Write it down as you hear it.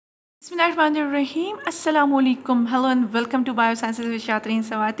Bismillahirrahmanirrahim. Assalamu alaikum. Hello and welcome to Biosciences with Shatreen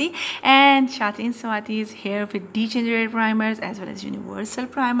Sawati. And Shatreen Sawati is here with Degenerate Primers as well as Universal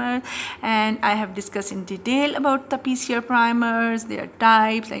Primer. And I have discussed in detail about the PCR primers, their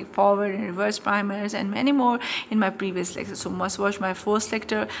types like forward and reverse primers, and many more in my previous lecture. So must watch my first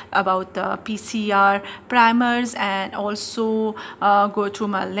lecture about the PCR primers, and also go through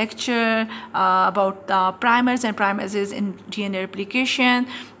my lecture about the primers and primases in DNA replication.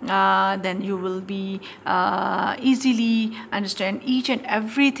 Then you will be easily understand each and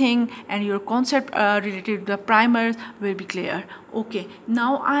everything, and your concept related to the primers will be clear. Okay,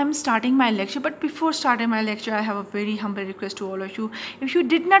 now I'm starting my lecture, but before starting my lecture I have a very humble request to all of you. If you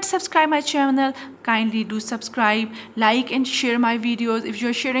did not subscribe my channel, kindly do subscribe, like and share my videos. If you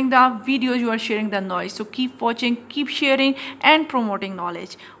are sharing the videos, you are sharing the knowledge, so keep watching, keep sharing and promoting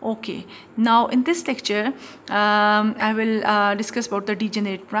knowledge. Okay, now in this lecture I will discuss about the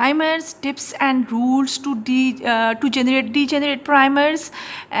degenerate primers, tips and rules to generate degenerate primers,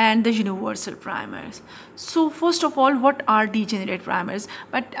 and the universal primers. So first of all, what are degenerate primers?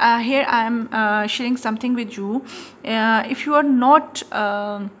 But here I am sharing something with you. If you are not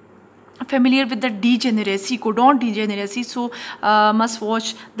familiar with the degeneracy, codon degeneracy, so must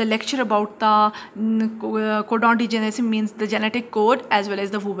watch the lecture about the codon degeneracy, means the genetic code as well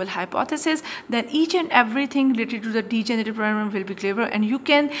as the Wobble hypothesis. Then each and everything related to the degenerate primer will be clear, and you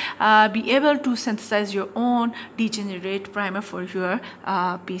can be able to synthesize your own degenerate primer for your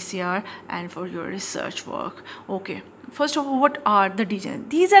PCR and for your research work. Okay, first of all, what are the degenerate?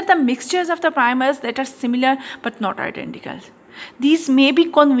 These are the mixtures of the primers that are similar but not identical. These may be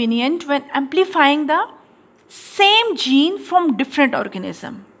convenient when amplifying the same gene from different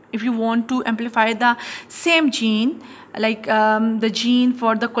organism. If you want to amplify the same gene, like the gene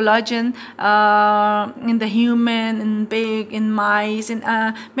for the collagen in the human, in pig, in mice, in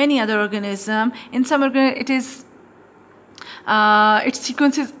many other organisms. In some it is its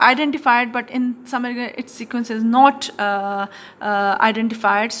sequence is identified, but in some its sequence is not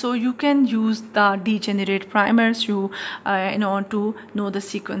identified, so you can use the degenerate primers in order to know the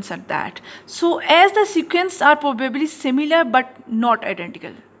sequence of that. So as the sequence are probably similar but not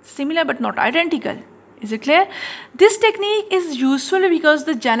identical, is it clear? This technique is useful because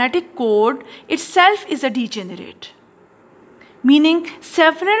the genetic code itself is a degenerate, meaning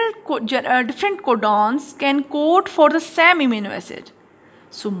several different codons can code for the same amino acid.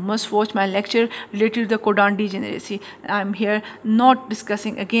 So must watch my lecture related to the codon degeneracy. I'm here not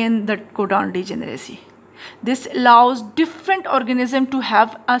discussing again the codon degeneracy. This allows different organisms to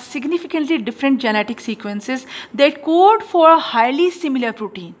have a significantly different genetic sequences that code for a highly similar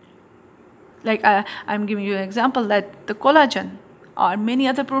protein. Like I'm giving you an example, that the collagen or many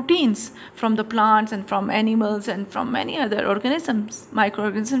other proteins from the plants and from animals and from many other organisms,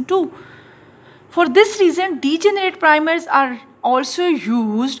 microorganisms too. For this reason, degenerate primers are also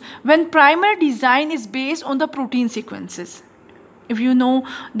used when primer design is based on the protein sequences. If you know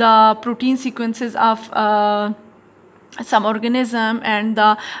the protein sequences of some organism and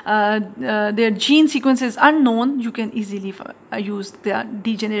their gene sequence is unknown, you can easily use the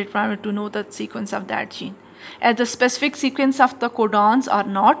degenerate primer to know the sequence of that gene, as the specific sequence of the codons are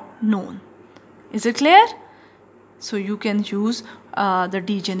not known. Is it clear? So you can use the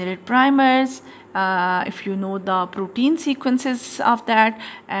degenerate primers if you know the protein sequences of that,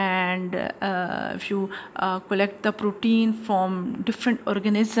 and if you collect the protein from different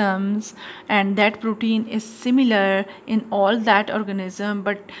organisms and that protein is similar in all that organism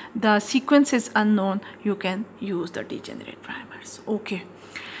but the sequence is unknown, you can use the degenerate primers. Okay,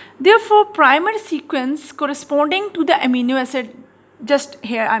 therefore primer sequence corresponding to the amino acid, just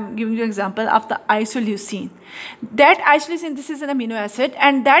here I'm giving you an example of the isoleucine. That isoleucine, this is an amino acid,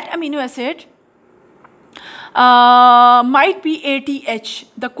 and that amino acid might be ATH.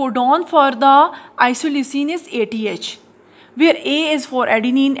 The codon for the isoleucine is ATH, where A is for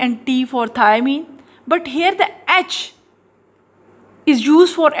adenine and T for thymine. But here the H is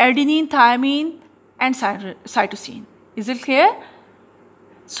used for adenine, thymine and cytosine. Is it clear?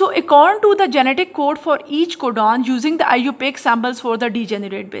 So according to the genetic code for each codon, using the IUPAC samples for the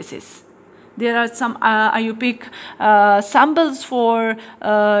degenerate basis. There are some IUPAC samples for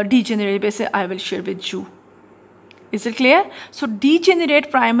degenerate basis I will share with you. Is it clear? So degenerate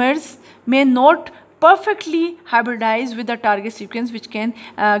primers may not perfectly hybridize with the target sequence, which can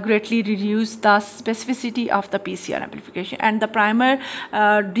greatly reduce the specificity of the PCR amplification, and the primer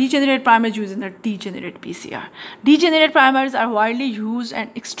degenerate primers used in the degenerate PCR. Degenerate primers are widely used and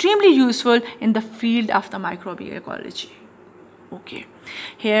extremely useful in the field of the microbial ecology. Okay,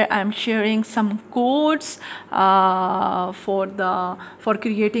 here I'm sharing some codes for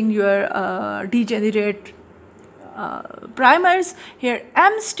creating your degenerate primers. Here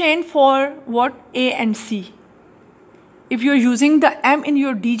M stand for what? A and C. If you're using the M in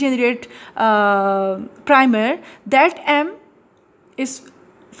your degenerate primer, that M is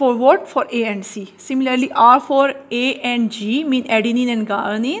for what? For A and C. Similarly, R for A and G mean adenine and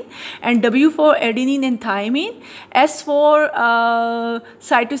guanine, and W for adenine and thymine. S for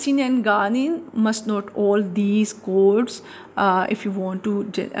cytosine and guanine. Must note all these codes if you want to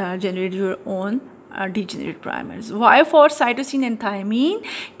generate your own degenerate primers. Y for cytosine and thymine,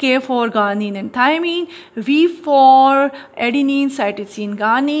 K for guanine and thymine, V for adenine, cytosine,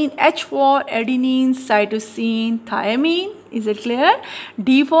 guanine, H for adenine, cytosine, thymine. Is it clear?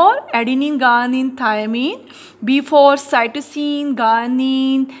 D for adenine, guanine, thymine, B for cytosine,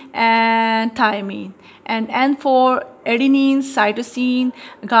 guanine and thymine, and N for adenine, cytosine,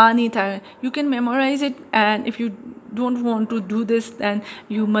 guanine, thymine. You can memorize it, and if you don't want to do this, then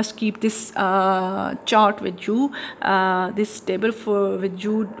you must keep this chart with you, this table with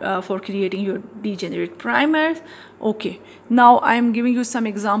you for creating your degenerate primers. Okay, now I am giving you some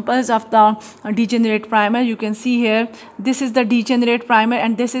examples of the degenerate primer. You can see here, this is the degenerate primer,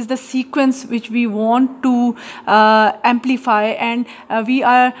 and this is the sequence which we want to amplify, and we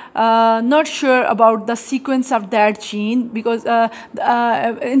are not sure about the sequence of that gene, because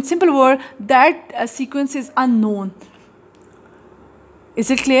in simple word, that sequence is unknown. Is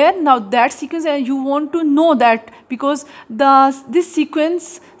it clear? Now that sequence, you want to know that, because this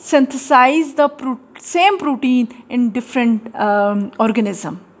sequence synthesize the same protein in different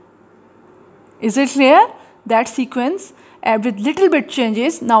organism. Is it clear? That sequence with little bit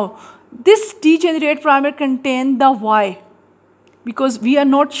changes. Now this degenerate primer contain the Y, because we are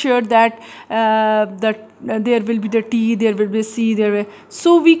not sure that there will be the T, there will be C,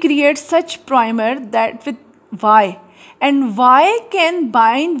 so we create such primer that with Y, and Y can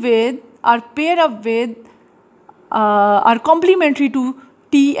bind with or pair up with are complementary to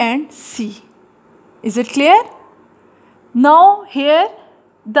T and C. Is it clear? Now here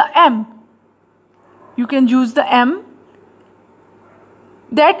the M, you can use the M.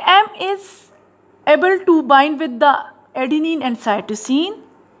 That M is able to bind with the adenine and cytosine.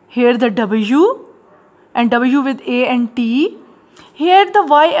 Here the W, and W with A and T. Here the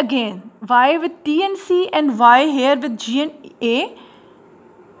Y again, Y with T and C, and Y here with G and A.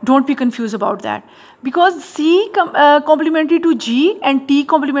 Don't be confused about that, because C complementary to G and T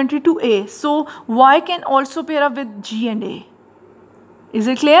complementary to A. So Y can also pair up with G and A. Is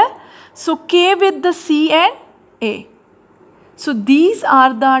it clear? So K with the C and A. So these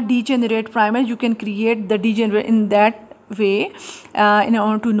are the degenerate primers. You can create the degenerate in that way in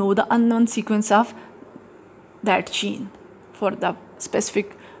order to know the unknown sequence of that gene for the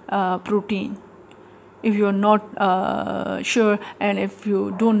specific protein, if you are not sure and if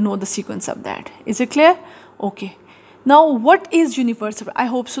you don't know the sequence of that. Is it clear? Okay. Now what is universal? I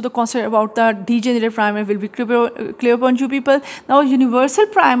hope so the concept about the degenerate primer will be clear upon you people. Now universal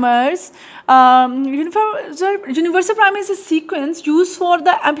primers, universal primer is a sequence used for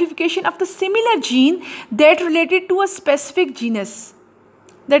the amplification of the similar gene that related to a specific genus.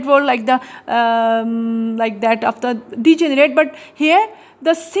 That was like the like that of the degenerate, but here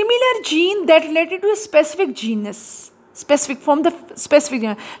the similar gene that related to a specific genus, specific from the specific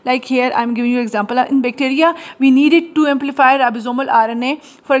genus. Like here I am giving you example. In bacteria we needed to amplify ribosomal RNA,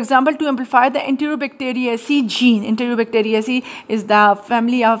 for example, to amplify the Enterobacteriaceae gene. Enterobacteriaceae is the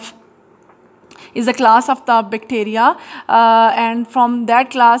family of, is a class of the bacteria, and from that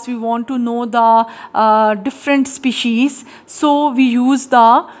class we want to know the different species. So we use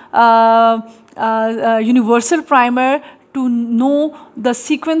the universal primer to know the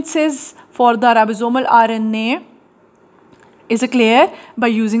sequences for the ribosomal RNA. Is it clear? By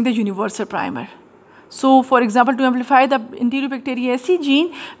using the universal primer. So for example, to amplify the Enterobacteriaceae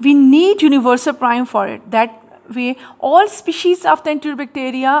gene, we need universal primer for it. That way all species of the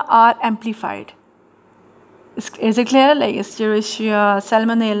Enterobacteria are amplified. Is it clear? Like Escherichia,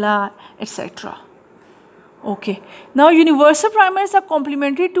 Salmonella, etc. Okay. Now universal primers are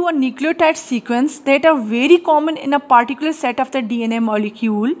complementary to a nucleotide sequence that are very common in a particular set of the DNA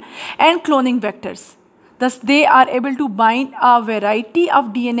molecule and cloning vectors. Thus they are able to bind a variety of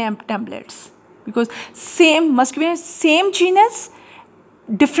DNA templates, because must be same genus,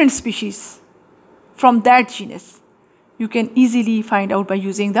 different species from that genus. You can easily find out by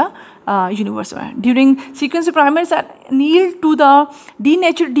using the universal. During sequence primers are annealed to the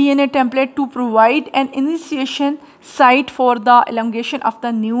denatured DNA template to provide an initiation site for the elongation of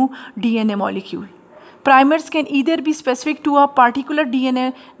the new DNA molecule. primers can either be specific to a particular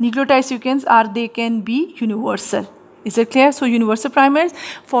DNA nucleotide sequence or they can be universal. Is it clear? So universal primers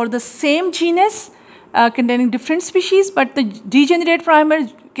for the same genus containing different species, but the degenerate primer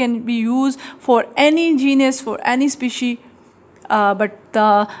can be used for any genus, for any species, but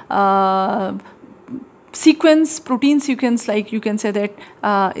the sequence, protein sequence, like you can say that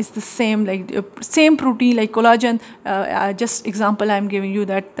is the same, like same protein, like collagen. Just example I'm giving you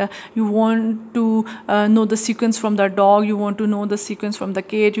that you want to know the sequence from the dog, you want to know the sequence from the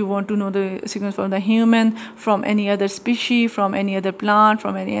cat, you want to know the sequence from the human, from any other species, from any other plant,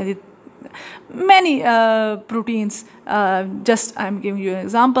 from any other many proteins. Just I'm giving you an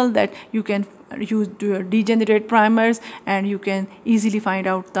example that you can use your degenerate primers and you can easily find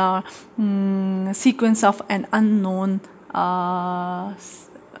out the sequence of an unknown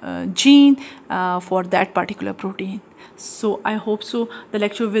gene for that particular protein. So I hope so the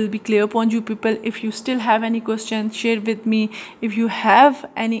lecture will be clear upon you people. If you still have any questions, share with me. If you have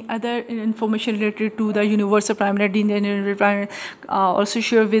any other information related to the universal primer, degenerate primer, also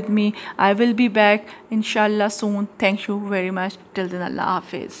share with me. I will be back inshallah soon. Thank you very much. Till then, Allah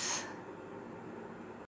Hafiz.